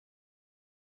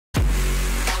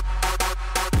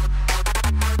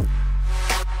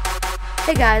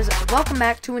Hey guys, welcome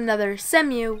back to another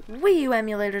Cemu Wii U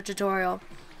emulator tutorial.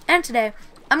 And today,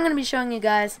 I'm going to be showing you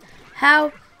guys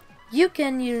how you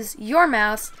can use your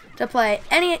mouse to play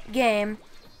any game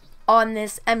on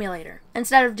this emulator,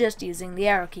 instead of just using the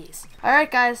arrow keys.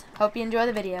 Alright guys, hope you enjoy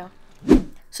the video.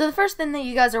 So the first thing that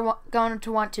you guys are going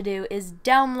to want to do is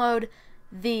download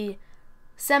the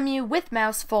Cemu with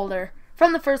mouse folder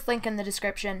from the first link in the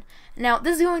description. Now,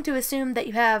 this is going to assume that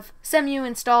you have Cemu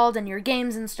installed and your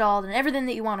games installed and everything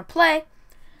that you want to play.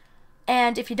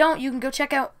 And if you don't, you can go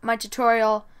check out my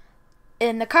tutorial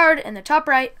in the card in the top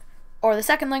right, or the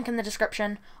second link in the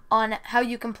description, on how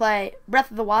you can play Breath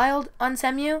of the Wild on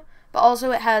Cemu, but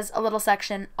also it has a little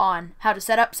section on how to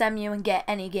set up Cemu and get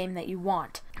any game that you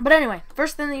want. But anyway,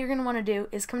 first thing that you're going to want to do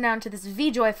is come down to this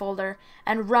VJoy folder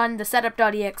and run the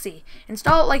setup.exe.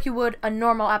 Install it like you would a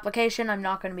normal application. I'm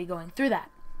not going to be going through that.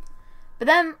 But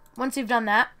then, once you've done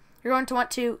that, you're going to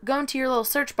want to go into your little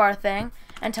search bar thing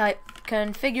and type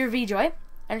configure VJoy,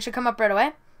 and it should come up right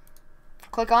away.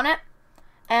 Click on it,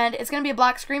 and it's going to be a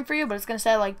black screen for you, but it's going to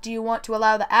say, like, do you want to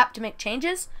allow the app to make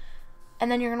changes?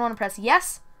 And then you're going to want to press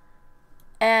yes,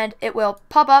 and it will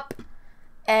pop up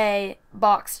a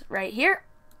box right here.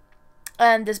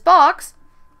 And this box,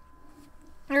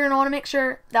 you're going to want to make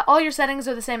sure that all your settings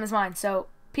are the same as mine. So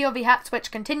POV hat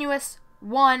switch continuous,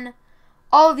 1,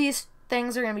 all of these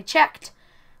things are going to be checked,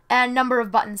 and number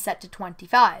of buttons set to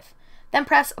 25. Then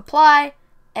press apply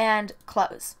and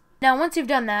close. Now once you've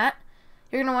done that,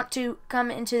 you're going to want to come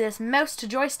into this mouse to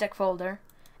joystick folder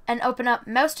and open up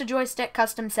mouse to joystick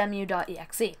custom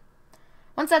cemu.exe.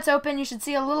 Once that's open, you should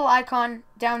see a little icon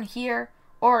down here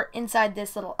or inside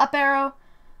this little up arrow,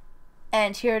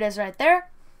 and here it is right there.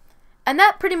 And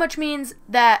that pretty much means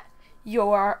that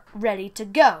you're ready to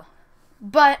go.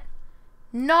 But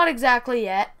not exactly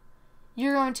yet.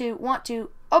 You're going to want to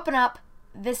open up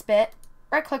this bit,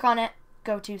 right click on it,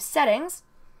 go to settings,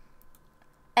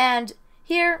 and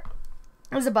here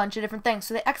is a bunch of different things.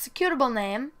 So the executable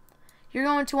name, you're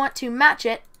going to want to match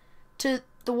it to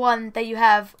the one that you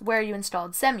have where you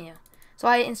installed Cemu. So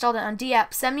I installed it on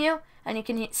dapp Cemu, and you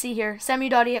can see here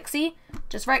cemu.exe.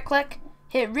 Just right click,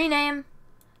 hit rename,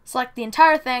 select the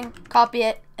entire thing, copy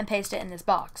it, and paste it in this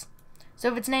box.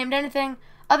 So if it's named anything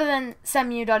other than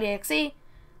cemu.exe,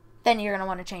 then you're going to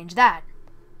want to change that.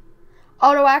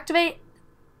 Auto activate,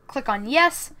 click on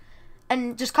yes,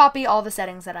 and just copy all the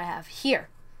settings that I have here.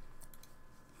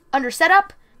 Under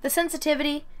setup, the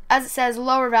sensitivity, as it says,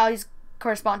 lower values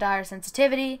correspond to higher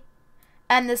sensitivity,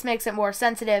 and this makes it more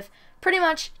sensitive. Pretty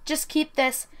much just keep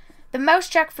this. The mouse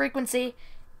check frequency,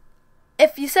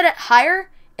 if you set it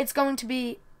higher, it's going to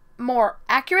be more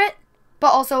accurate, but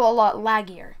also a lot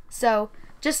laggier. So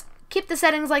just keep the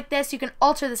settings like this. You can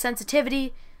alter the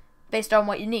sensitivity based on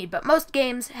what you need, but most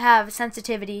games have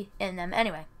sensitivity in them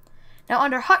anyway. Now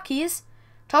under hotkeys,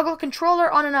 toggle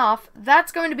controller on and off.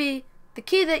 That's going to be the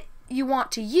key that you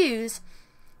want to use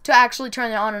to actually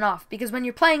turn it on and off, because when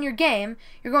you're playing your game,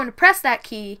 you're going to press that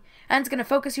key and it's going to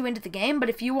focus you into the game, but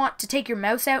if you want to take your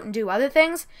mouse out and do other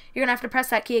things, you're going to have to press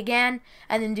that key again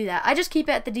and then do that. I just keep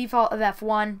it at the default of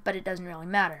F1, but it doesn't really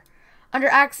matter. Under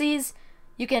axes,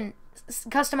 you can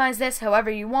customize this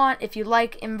however you want if you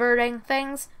like inverting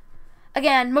things.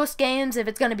 Again, most games, if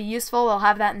it's going to be useful, they'll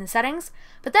have that in the settings.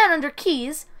 But then under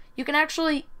keys, you can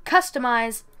actually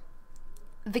customize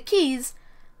the keys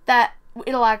that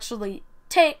it'll actually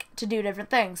take to do different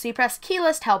things. So you press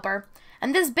keylist helper,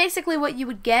 and this is basically what you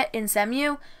would get in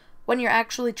Cemu when you're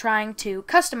actually trying to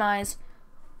customize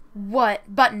what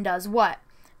button does what.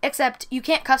 Except you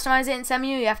can't customize it in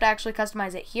Cemu, you have to actually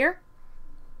customize it here.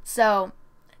 So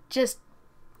just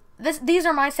these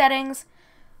are my settings,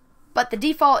 but the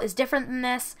default is different than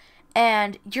this,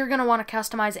 and you're going to want to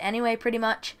customize it anyway pretty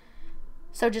much.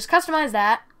 So just customize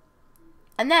that,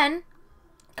 and then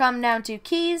come down to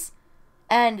keys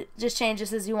and just change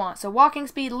this as you want. So walking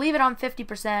speed, leave it on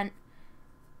 50%,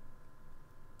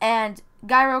 and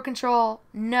gyro control,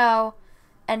 no,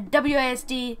 and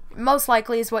WASD most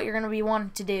likely is what you're going to be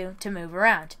wanting to do to move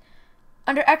around.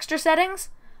 Under extra settings,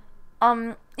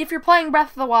 if you're playing Breath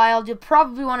of the Wild, you'll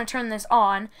probably want to turn this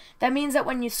on. That means that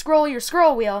when you scroll your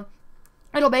scroll wheel,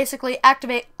 it'll basically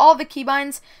activate all the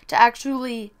keybinds to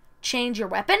actually change your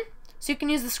weapon. So you can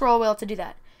use the scroll wheel to do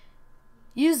that.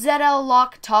 Use ZL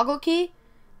lock toggle key.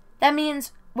 That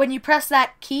means when you press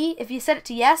that key, if you set it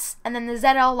to yes, and then the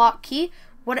ZL lock key,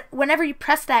 whenever you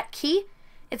press that key,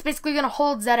 it's basically going to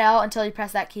hold ZL until you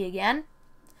press that key again.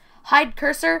 Hide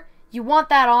cursor, you want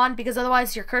that on because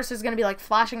otherwise your cursor is going to be like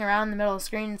flashing around in the middle of the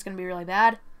screen. It's going to be really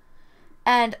bad.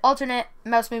 And alternate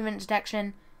mouse movement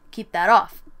detection, keep that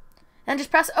off. Then just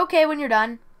press OK when you're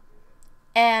done,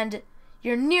 and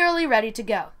you're nearly ready to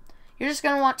go. You're just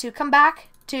going to want to come back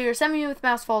to your Cemu with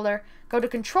Mouse folder, go to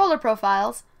Controller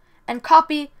Profiles, and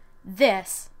copy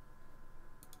this.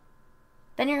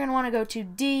 Then you're going to want to go to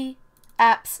D,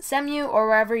 Apps, Cemu, or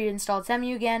wherever you installed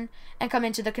Cemu again, and come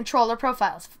into the Controller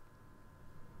Profiles.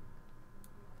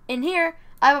 In here,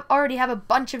 I already have a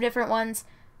bunch of different ones,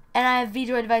 and I have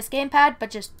VJoy Device Gamepad,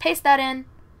 but just paste that in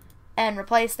and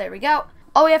replace. There we go.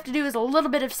 All we have to do is a little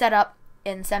bit of setup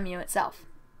in Cemu itself.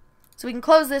 So we can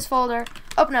close this folder,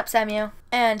 open up Cemu,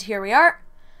 and here we are.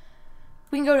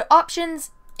 We can go to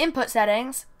Options, Input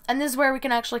Settings, and this is where we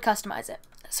can actually customize it.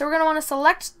 So we're going to want to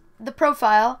select the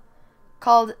profile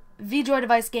called VJoy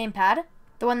Device Gamepad,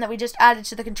 the one that we just added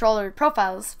to the Controller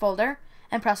Profiles folder,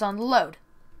 and press on Load.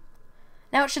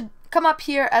 Now it should come up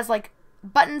here as like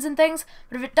buttons and things,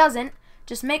 but if it doesn't,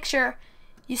 just make sure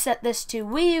you set this to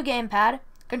Wii U Gamepad,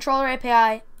 Controller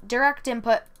API, Direct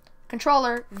Input,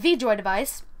 Controller, VJoy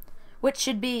Device, which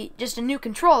should be just a new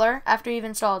controller after you've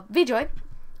installed VJoy,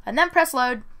 and then press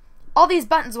Load. All these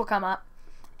buttons will come up,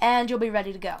 and you'll be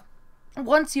ready to go.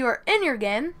 Once you're in your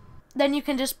game, then you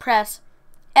can just press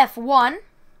F1,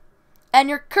 and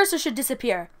your cursor should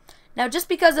disappear. Now, just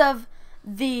because of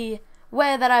the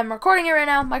way that I'm recording it right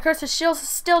now, my cursor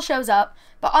still shows up,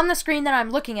 but on the screen that I'm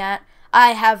looking at, I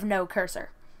have no cursor.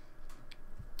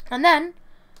 And then,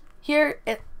 here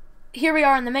we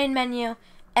are in the main menu,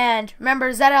 and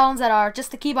remember ZL and ZR,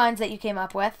 just the keybinds that you came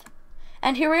up with.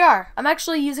 And here we are. I'm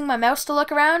actually using my mouse to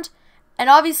look around, and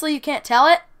obviously you can't tell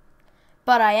it,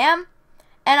 but I am.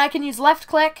 And I can use left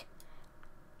click,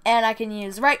 and I can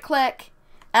use right click,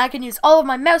 and I can use all of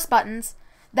my mouse buttons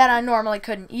that I normally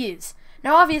couldn't use.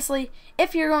 Now obviously,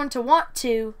 if you're going to want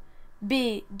to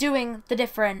be doing the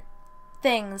different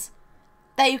things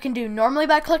that you can do normally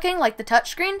by clicking, like the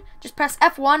touchscreen, just press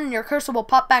F1 and your cursor will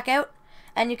pop back out,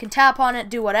 and you can tap on it,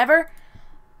 do whatever.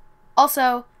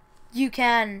 Also, you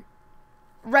can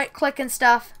right click and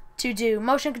stuff to do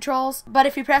motion controls, but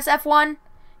if you press F1,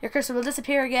 your cursor will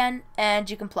disappear again, and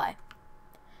you can play.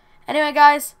 Anyway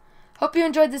guys, hope you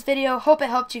enjoyed this video, hope it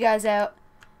helped you guys out,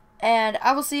 and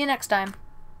I will see you next time.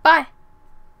 Bye!